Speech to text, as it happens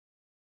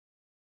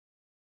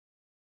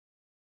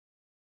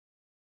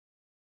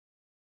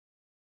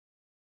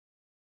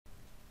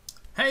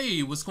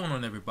Hey, what's going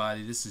on,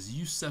 everybody? This is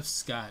Yusef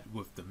Scott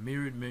with the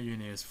Mirrored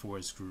Millionaires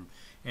Forex Group,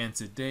 and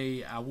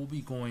today I will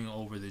be going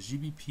over the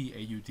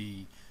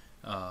GBP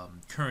AUD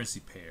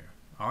currency pair.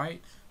 All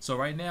right, so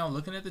right now,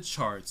 looking at the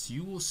charts,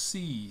 you will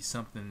see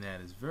something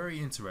that is very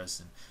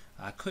interesting.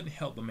 I couldn't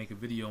help but make a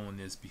video on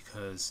this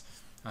because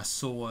I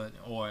saw,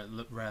 or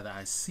rather,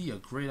 I see a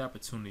great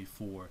opportunity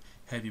for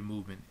heavy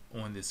movement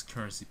on this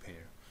currency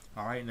pair.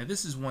 All right, now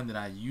this is one that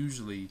I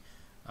usually,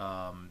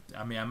 I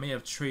may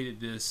have traded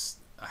this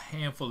a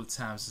handful of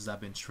times since I've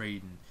been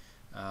trading.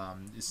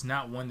 It's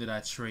not one that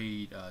I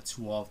trade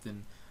too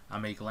often. I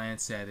may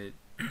glance at it,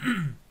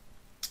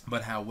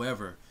 but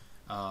however,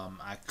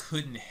 I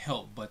couldn't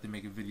help but to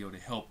make a video to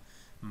help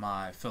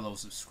my fellow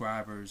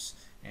subscribers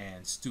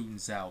and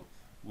students out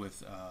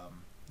with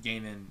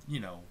gaining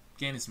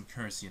some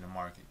currency in the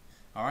market.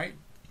 All right.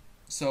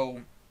 So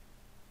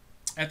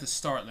at the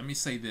start, let me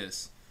say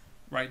this.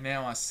 Right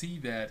now, I see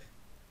that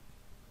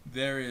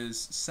there is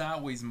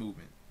sideways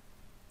movement.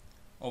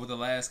 Over the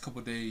last couple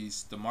of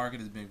days, the market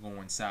has been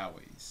going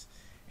sideways.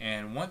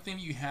 And one thing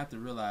you have to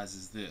realize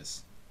is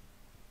this.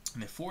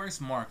 In the Forex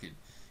market,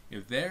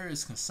 if there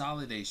is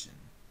consolidation,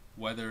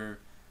 whether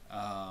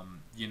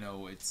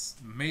it's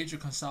major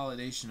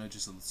consolidation or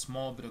just a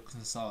small bit of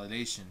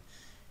consolidation,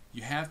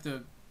 you have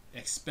to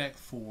expect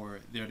for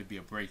there to be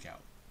a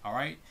breakout. All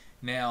right.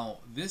 Now,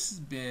 this has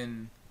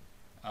been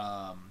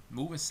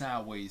moving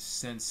sideways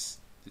since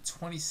the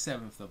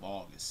 27th of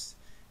August.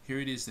 Here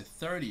it is, the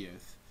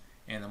 30th.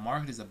 And the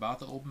market is about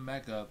to open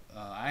back up.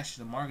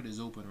 Actually, the market is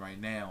open right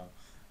now.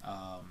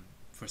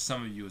 For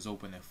some of you, it's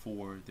open at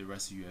 4. The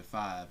rest of you at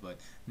 5. But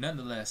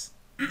nonetheless,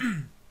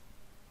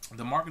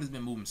 the market has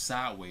been moving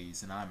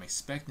sideways, and I'm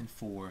expecting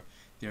for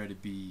there to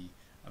be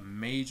a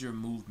major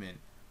movement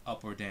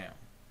up or down.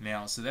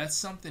 Now, so that's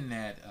something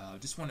that I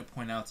just want to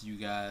point out to you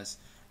guys.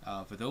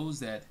 For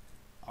those that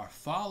are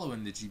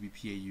following the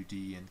GBP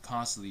AUD and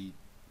constantly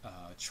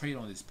trade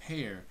on this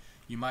pair,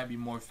 you might be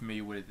more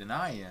familiar with it than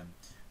I am.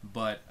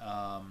 But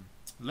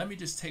let me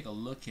just take a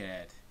look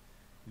at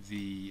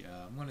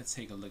I'm going to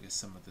take a look at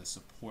some of the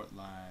support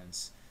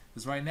lines,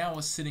 because right now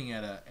we're sitting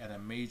at a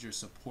major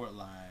support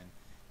line.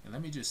 And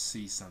let me just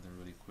see something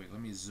really quick. Let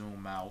me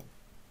zoom out.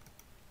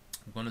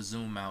 I'm going to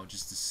zoom out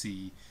just to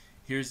see.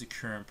 Here's the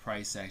current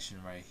price action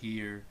right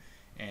here,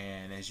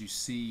 and as you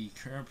see,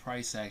 current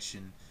price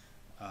action,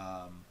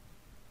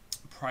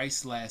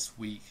 price last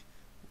week,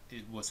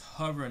 it was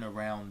hovering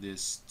around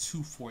this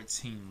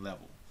 214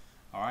 level.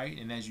 All right,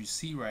 and as you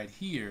see right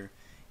here,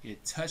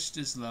 it touched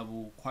this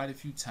level quite a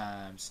few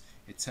times.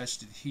 It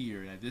touched it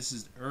here. Now this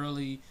is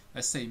early,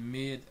 let's say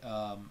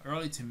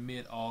early to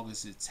mid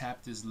August. It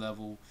tapped this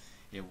level.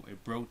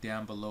 It broke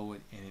down below it,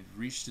 and it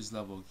reached this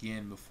level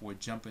again before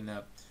jumping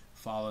up,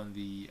 following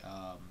the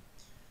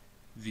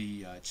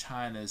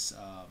China's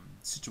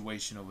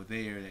situation over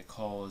there that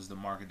caused the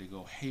market to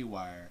go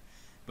haywire.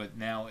 But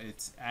now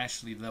it's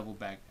actually leveled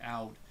back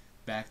out,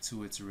 back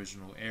to its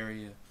original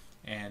area.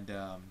 And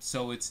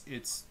so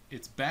it's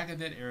back at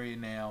that area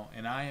now,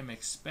 and I am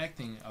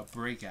expecting a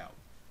breakout,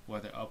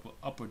 whether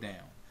up or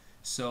down.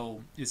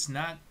 So it's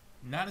not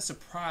a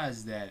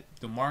surprise that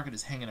the market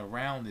is hanging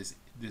around this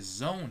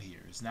zone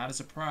here. It's not a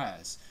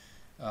surprise.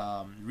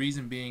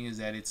 Reason being is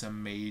that it's a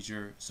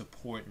major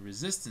support and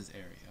resistance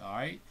area. All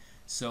right.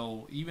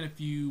 So even if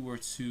you were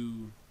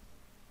to,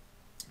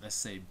 let's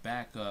say,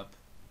 back up,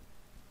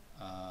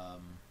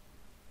 let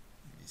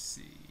me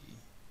see.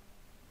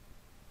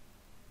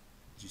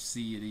 You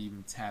see it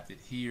even tapped it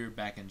here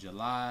back in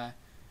July.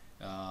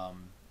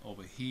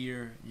 Over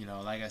here,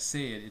 like I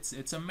said,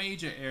 it's a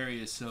major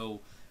area.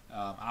 So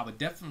I would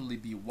definitely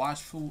be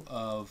watchful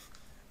of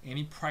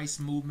any price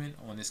movement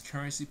on this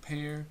currency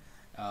pair.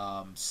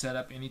 Set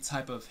up any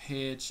type of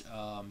hedge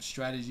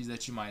strategies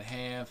that you might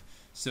have,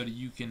 so that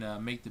you can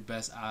make the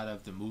best out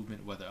of the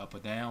movement, whether up or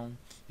down,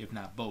 if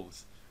not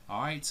both.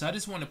 All right, so I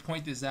just want to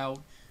point this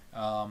out.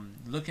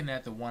 Looking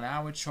at the 1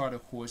 hour chart,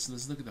 of course,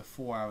 let's look at the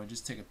 4 hour and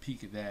just take a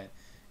peek at that.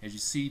 As you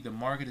see, the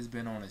market has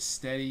been on a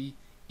steady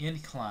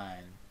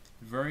incline,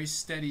 very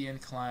steady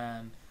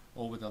incline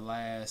over the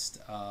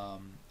last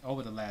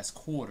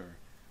quarter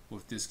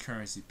with this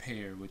currency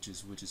pair, which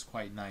is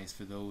quite nice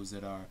for those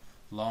that are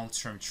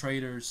long-term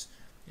traders,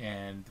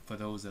 and for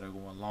those that are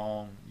going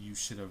long, you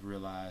should have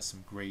realized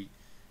some great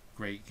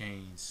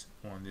gains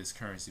on this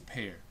currency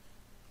pair.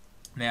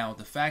 Now,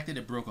 the fact that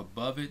it broke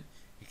above it,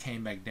 it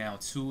came back down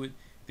to it,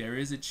 there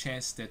is a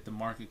chance that the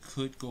market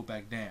could go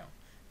back down.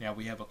 Now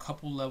we have a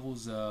couple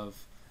levels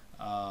of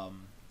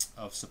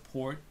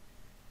support,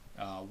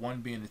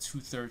 one being the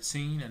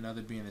 213,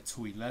 another being the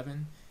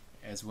 211,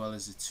 as well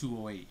as the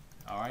 208.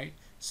 All right.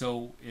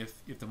 So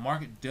if the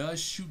market does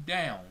shoot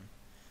down,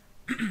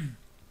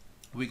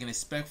 we can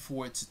expect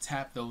for it to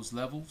tap those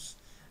levels.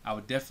 I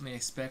would definitely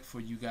expect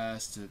for you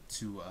guys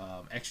to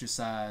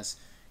exercise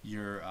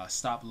your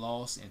stop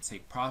loss and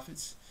take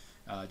profits,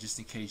 just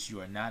in case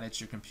you are not at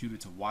your computer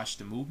to watch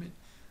the movement.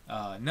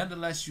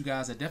 Nonetheless, you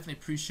guys, I definitely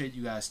appreciate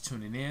you guys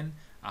tuning in.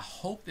 I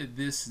hope that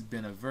this has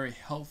been a very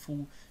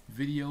helpful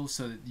video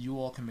so that you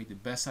all can make the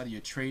best out of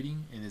your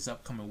trading in this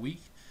upcoming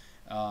week.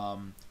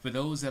 For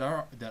those that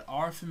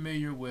are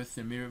familiar with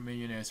the Mirrored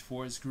Millionaires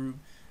Forex Group,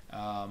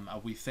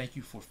 we thank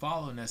you for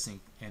following us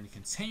and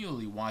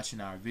continually watching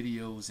our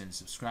videos and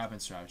subscribing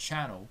to our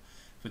channel.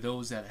 For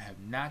those that have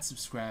not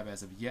subscribed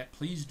as of yet,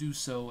 please do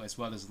so, as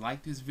well as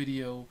like this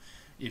video.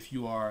 If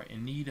you are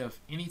in need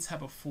of any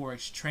type of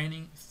Forex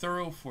training,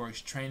 thorough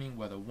Forex training,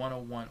 whether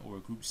one-on-one or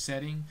a group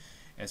setting,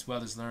 as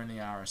well as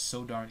learning our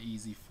So Darn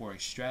Easy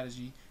Forex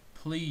strategy,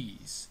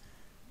 please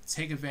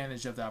take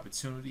advantage of the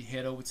opportunity.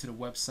 Head over to the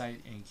website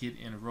and get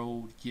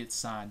enrolled, get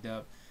signed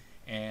up.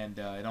 And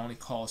it only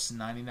costs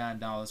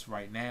 $99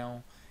 right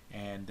now,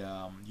 and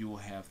you will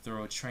have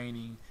thorough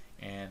training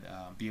and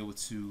be able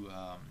to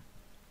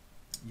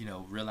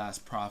realize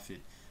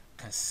profit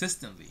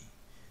consistently,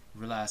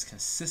 realize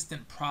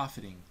consistent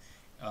profiting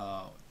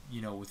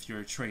with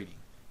your trading.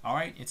 All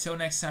right, until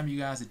next time, you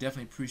guys, I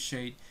definitely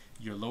appreciate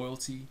your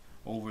loyalty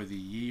over the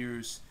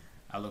years.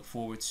 I look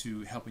forward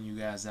to helping you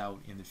guys out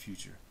in the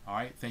future. All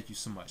right, thank you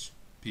so much.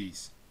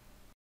 Peace.